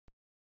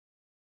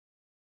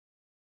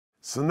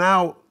So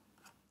now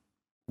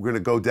we're gonna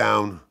go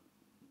down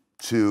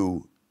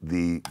to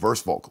the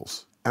verse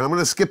vocals. And I'm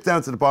gonna skip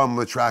down to the bottom of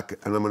the track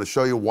and I'm gonna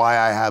show you why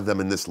I have them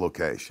in this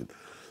location.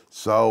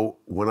 So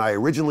when I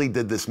originally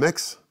did this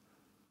mix,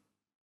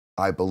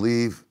 I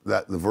believe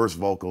that the verse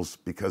vocals,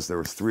 because there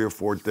was 3 or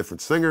 4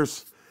 different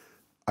singers,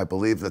 I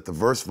believe that the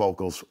verse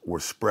vocals were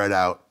spread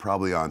out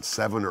probably on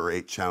 7 or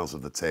 8 channels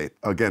of the tape.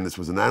 Again, this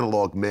was an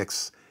analog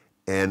mix,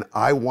 and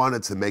I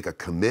wanted to make a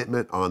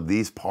commitment on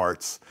these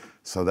parts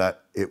so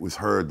that it was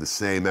heard the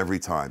same every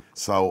time.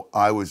 So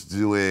I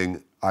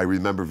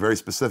remember very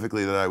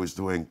specifically that I was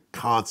doing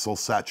console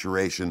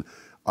saturation,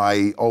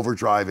 i.e.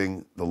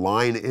 overdriving the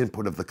line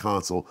input of the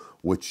console,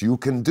 which you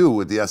can do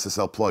with the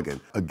SSL plugin.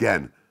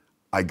 Again,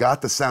 I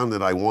got the sound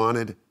that I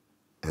wanted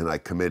and I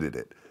committed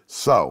it.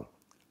 So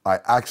I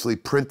actually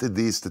printed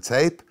these to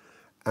tape,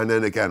 and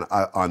then again,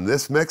 on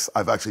this mix,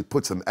 I've actually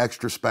put some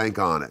extra spank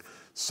on it.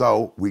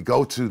 So we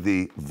go to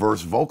the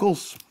verse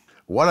vocals.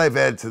 What I've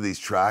added to these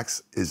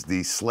tracks is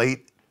the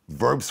Slate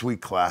Verb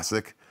Suite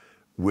Classic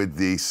with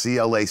the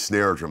CLA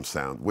snare drum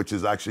sound, which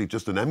is actually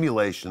just an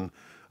emulation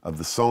of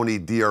the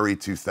Sony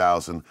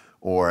DRE-2000,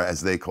 or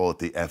as they call it,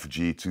 the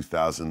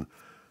FG-2000.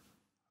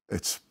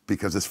 It's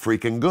because it's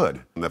freaking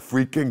good. And they're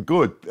freaking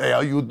good. Hey,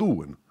 how you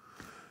doing?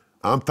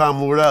 I'm Tom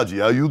Lord-Alge,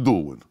 how you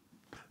doing?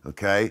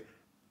 Okay?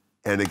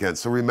 And again,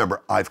 so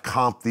remember, I've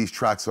comped these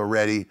tracks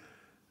already,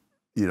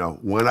 you know,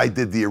 when I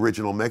did the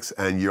original mix,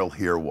 and you'll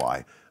hear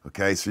why.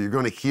 Okay, so you're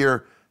gonna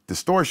hear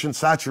distortion,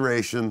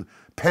 saturation,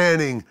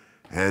 panning,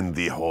 and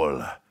the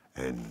whole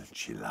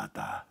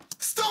enchilada.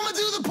 Storming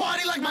through the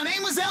party like my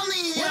name was El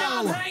Nino. When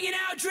I'm hanging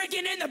out,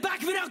 drinking in the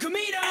back of an El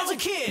Camino. As a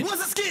kid,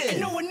 Was a skid.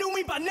 and no one knew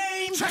me by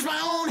name. Trashed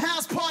my own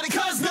house party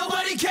cause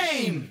nobody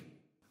came.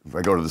 If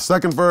I go to the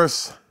second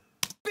verse,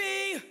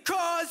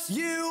 Because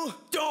you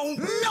don't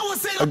No one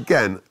said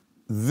again,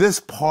 this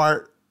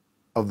part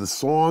of the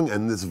song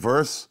and this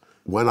verse,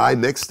 when I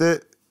mixed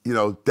it, you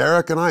know,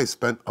 Derek and I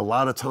spent a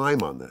lot of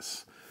time on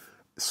this.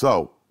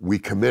 So we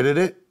committed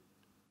it,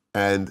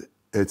 and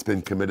it's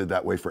been committed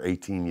that way for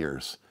 18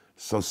 years.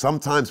 So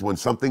sometimes when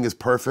something is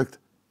perfect,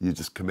 you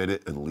just commit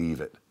it and leave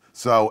it.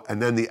 So,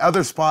 and then the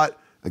other spot,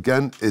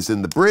 again, is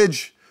in the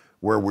bridge,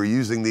 where we're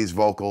using these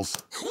vocals.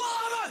 Well,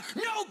 I'm a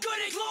no good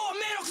at lower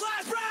middle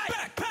class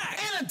brat. Backpack.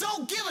 and I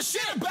don't give a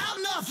shit about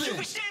nothing. You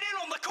be standing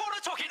on the corner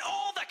talking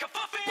all that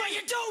kerfuffing. But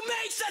you don't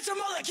make sense of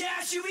all the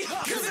gas you be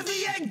huffing. Cause if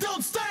the egg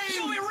don't stain,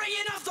 You be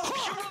ringing off the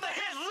hook. You run the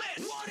head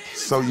lit.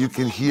 So you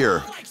can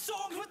hear Like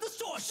songs with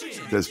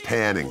distortion. there's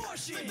panning,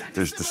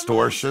 there's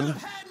distortion.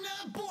 had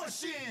an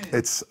abortion.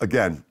 It's,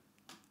 again,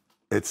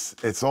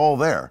 it's all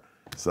there.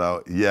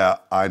 So yeah,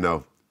 I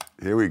know.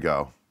 Here we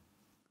go.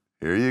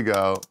 Here you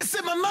go.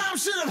 Said my mom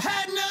should have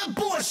had an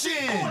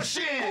abortion.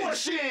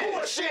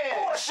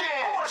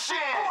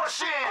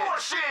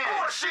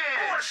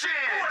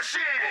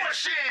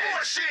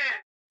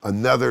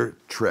 Another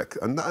trick.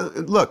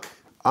 Look,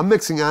 I'm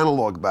mixing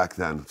analog back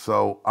then,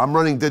 so I'm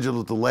running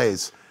digital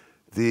delays.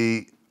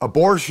 The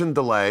abortion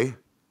delay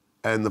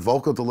and the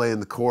vocal delay in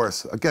the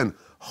chorus, again,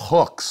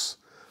 hooks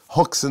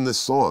in this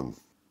song.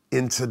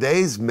 In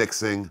today's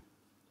mixing,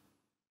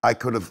 I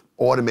could have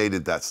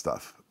automated that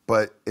stuff.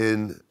 But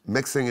in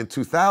mixing in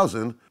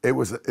 2000, it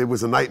was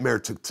a nightmare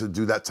to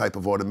do that type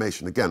of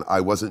automation. Again, I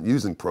wasn't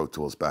using Pro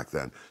Tools back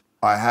then.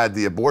 I had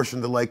the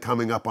abortion delay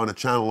coming up on a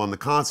channel on the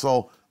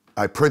console.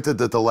 I printed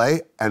the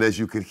delay, and as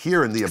you can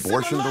hear in the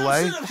abortion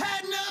delay,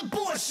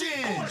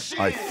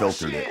 I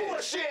filtered it.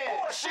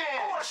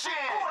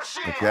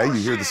 Okay, you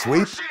hear the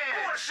sweep?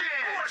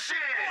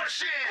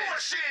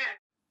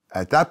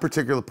 At that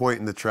particular point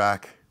in the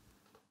track,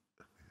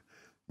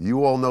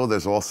 you all know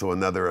there's also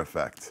another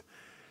effect,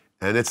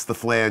 and it's the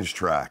flange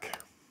track.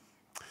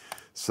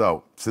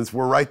 So, since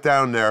we're right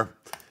down there,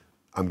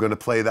 I'm gonna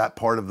play that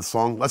part of the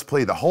song. Let's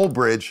play the whole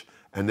bridge,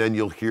 and then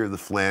you'll hear the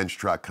flange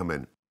track come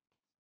in.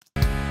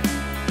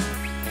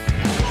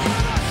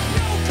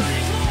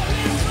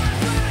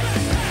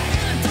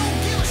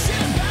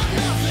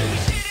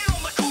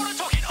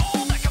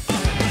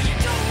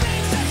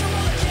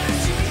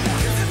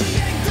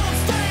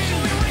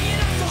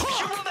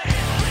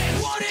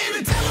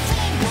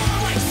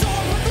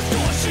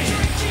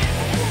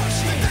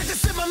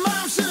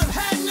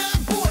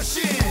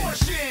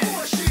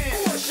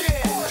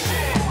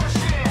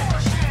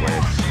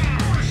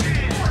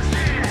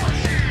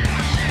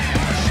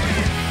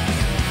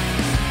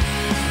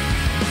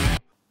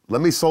 Let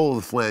me solo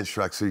the flange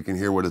track so you can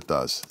hear what it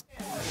does.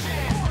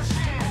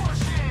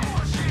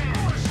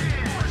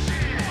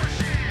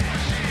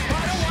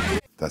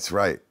 That's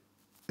right.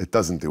 It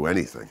doesn't do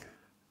anything.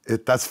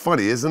 That's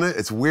funny, isn't it?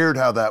 It's weird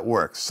how that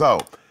works. So,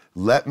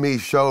 let me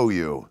show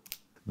you.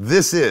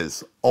 This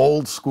is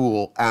old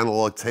school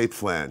analog tape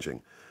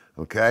flanging,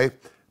 okay?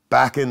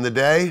 Back in the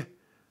day,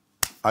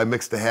 I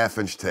mixed a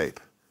 1/2-inch tape.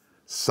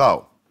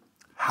 So,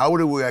 how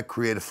do we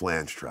create a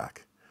flange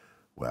track?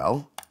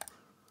 Well,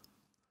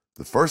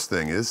 the first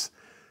thing is,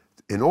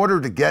 in order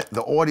to get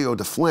the audio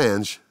to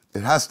flange,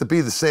 it has to be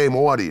the same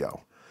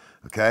audio,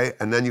 okay?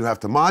 And then you have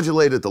to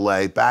modulate a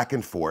delay back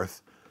and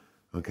forth,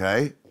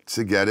 okay,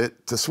 to get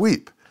it to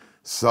sweep.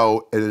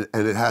 So, and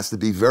it has to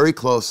be very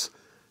close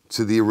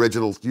to the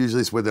original,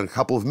 usually it's within a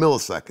couple of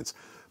milliseconds.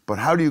 But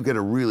how do you get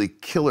a really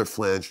killer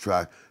flange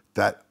track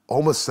that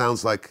almost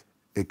sounds like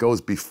it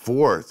goes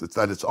before,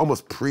 it's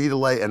almost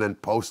pre-delay and then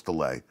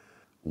post-delay?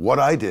 What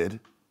I did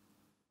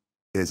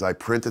is I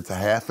printed the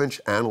 1/2-inch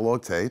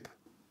analog tape,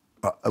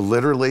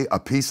 literally a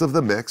piece of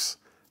the mix,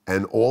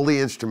 and all the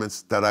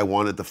instruments that I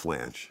wanted to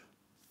flange.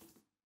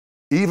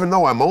 Even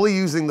though I'm only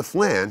using the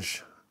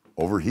flange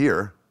over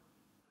here,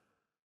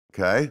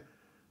 okay,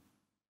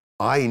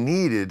 I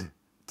needed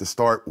to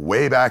start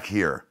way back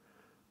here.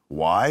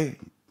 Why?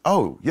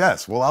 Oh,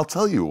 yes, well, I'll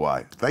tell you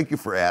why. Thank you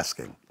for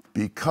asking.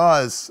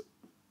 Because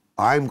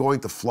I'm going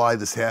to fly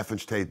this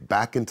 1/2-inch tape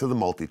back into the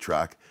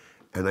multitrack,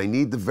 and I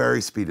need to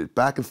vary speed it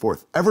back and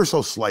forth ever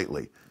so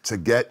slightly to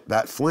get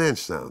that flange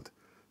sound.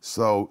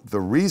 So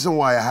the reason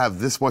why I have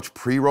this much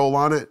pre-roll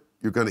on it,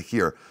 you're gonna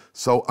hear.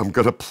 So I'm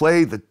gonna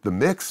play the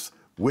mix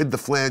with the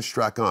flange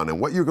track on, and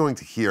what you're going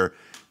to hear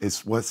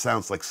is what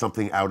sounds like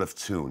something out of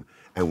tune.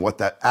 And what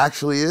that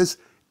actually is,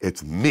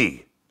 it's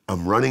me.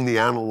 I'm running the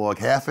analog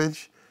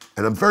 1/2-inch,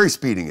 and I'm very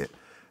speeding it.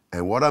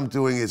 And what I'm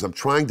doing is I'm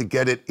trying to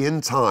get it in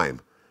time,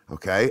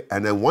 okay?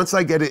 And then once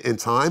I get it in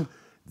time,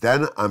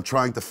 then I'm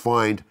trying to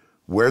find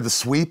where the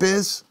sweep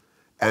is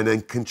and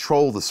then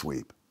control the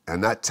sweep.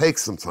 And that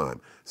takes some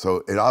time.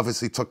 So it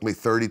obviously took me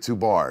 32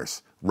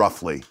 bars,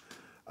 roughly.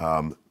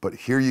 But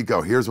here you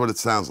go, here's what it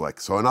sounds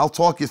like. So, and I'll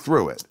talk you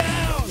through it.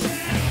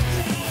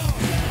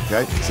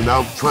 Okay, so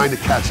now I'm trying to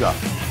catch up.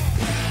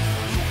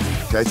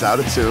 Okay, it's out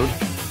of tune.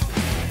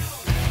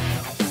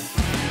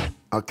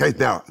 Okay,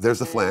 now there's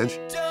the flange.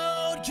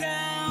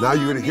 Now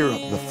you're gonna hear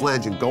the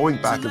flanging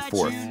going back and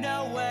forth.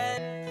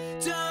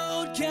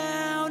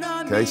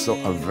 Okay, so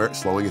I'm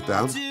slowing it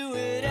down.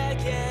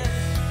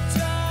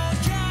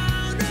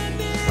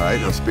 All right,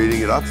 I'm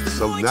speeding it up.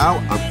 So now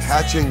I'm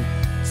catching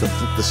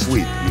the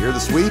sweep. You hear the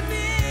sweep?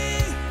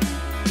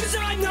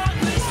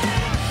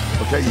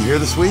 Okay, you hear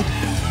the sweep?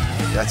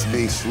 That's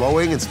me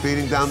slowing and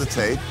speeding down the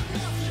tape.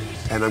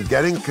 And I'm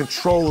getting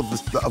control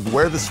of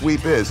where the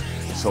sweep is.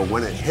 So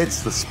when it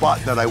hits the spot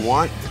that I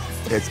want,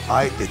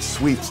 it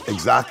sweeps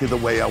exactly the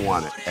way I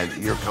want it. And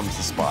here comes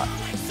the spot.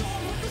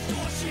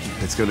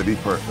 It's gonna be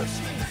perfect.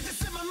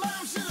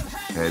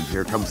 And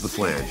here comes the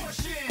flange.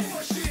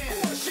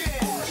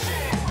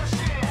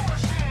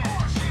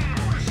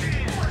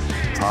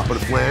 Top of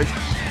the flange.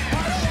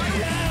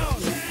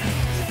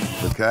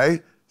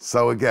 Okay,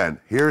 so again,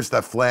 here's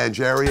that flange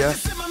area.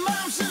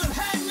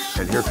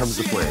 And here comes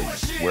the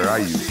flange, where I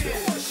used it.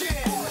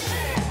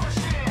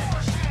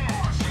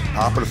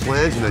 Top of the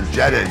flange and then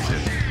jet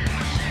engine.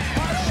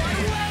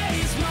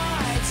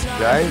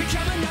 Okay?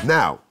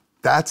 Now,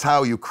 that's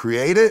how you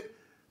create it,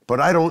 but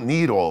I don't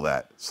need all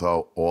that.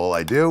 So all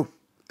I do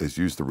is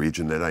use the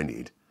region that I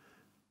need.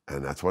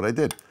 And that's what I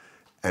did.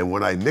 And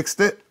when I mixed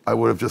it, I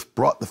would have just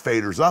brought the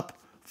faders up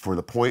for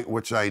the point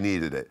which I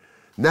needed it.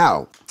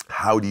 Now,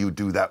 how do you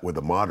do that with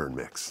a modern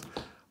mix?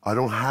 I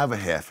don't have a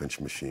 1/2-inch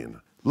machine.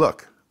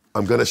 Look,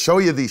 I'm gonna show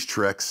you these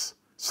tricks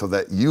so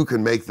that you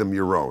can make them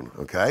your own,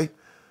 okay?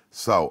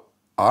 So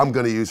I'm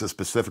gonna use a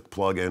specific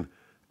plugin,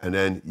 and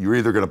then you're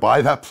either gonna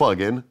buy that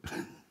plugin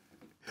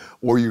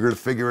or you're gonna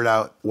figure it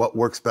out what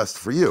works best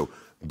for you.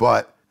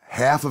 But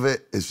half of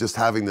it is just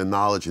having the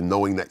knowledge and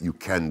knowing that you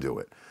can do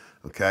it,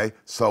 okay?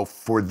 So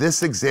for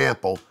this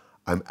example,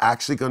 I'm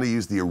actually gonna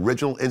use the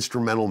original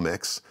instrumental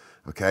mix,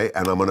 okay?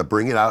 And I'm gonna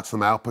bring it out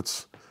some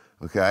outputs,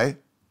 okay?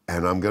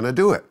 And I'm gonna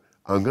do it.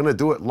 I'm gonna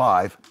do it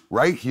live,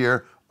 right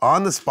here,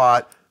 on the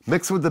spot,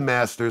 mix with the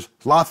masters,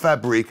 La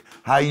Fabrique,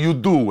 how you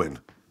doing?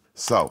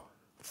 So,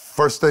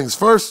 first things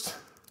first,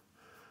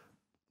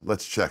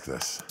 let's check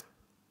this.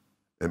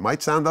 It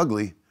might sound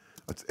ugly.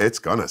 It's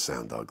gonna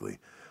sound ugly.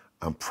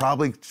 I'm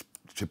probably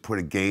should put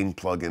a gain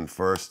plug in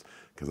first,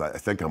 because I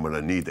think I'm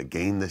gonna need to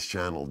gain this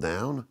channel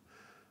down,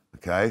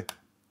 okay?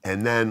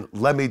 And then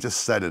let me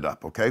just set it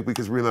up, okay?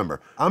 Because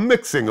remember, I'm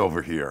mixing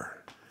over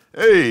here.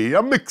 Hey,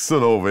 I'm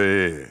mixing over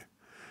here.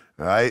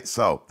 All right,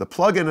 so the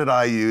plugin that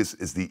I use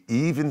is the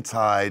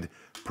Eventide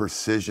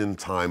Precision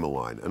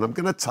Time-Align. And I'm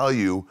gonna tell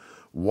you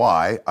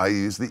why I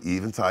use the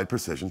Eventide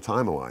Precision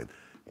Time-Align.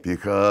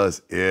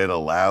 Because it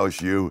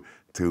allows you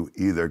to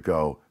either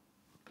go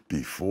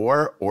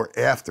before or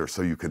after,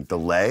 so you can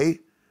delay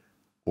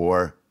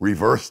or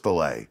reverse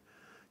delay,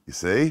 you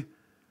see?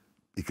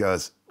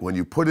 Because when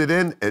you put it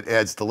in, it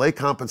adds delay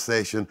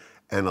compensation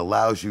and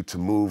allows you to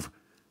move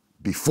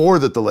before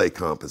the delay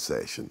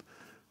compensation.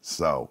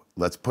 So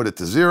let's put it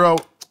to 0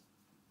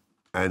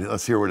 and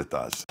let's hear what it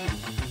does.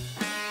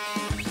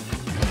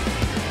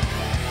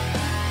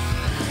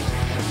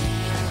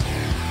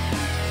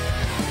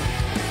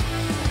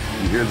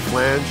 You hear the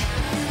flange?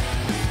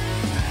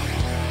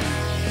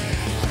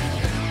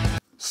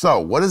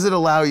 So what does it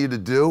allow you to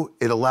do?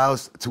 It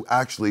allows to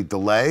actually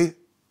delay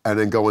and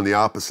then go in the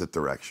opposite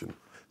direction.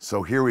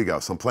 So here we go.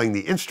 So I'm playing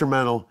the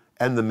instrumental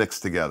and the mix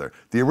together.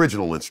 The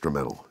original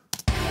instrumental.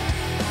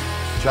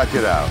 Check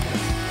it out.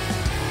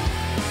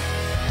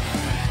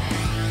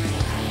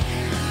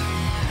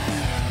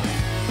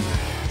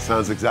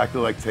 Sounds exactly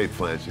like tape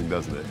flanging,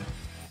 doesn't it?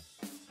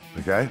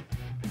 Okay?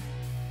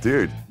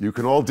 Dude, you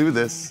can all do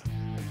this,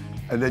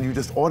 and then you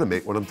just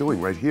automate what I'm doing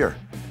right here.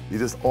 You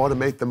just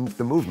automate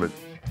the movement.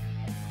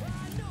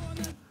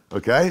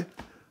 Okay?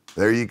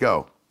 There you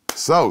go.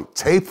 So,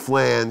 tape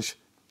flange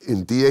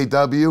in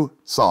DAW,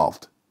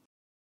 solved.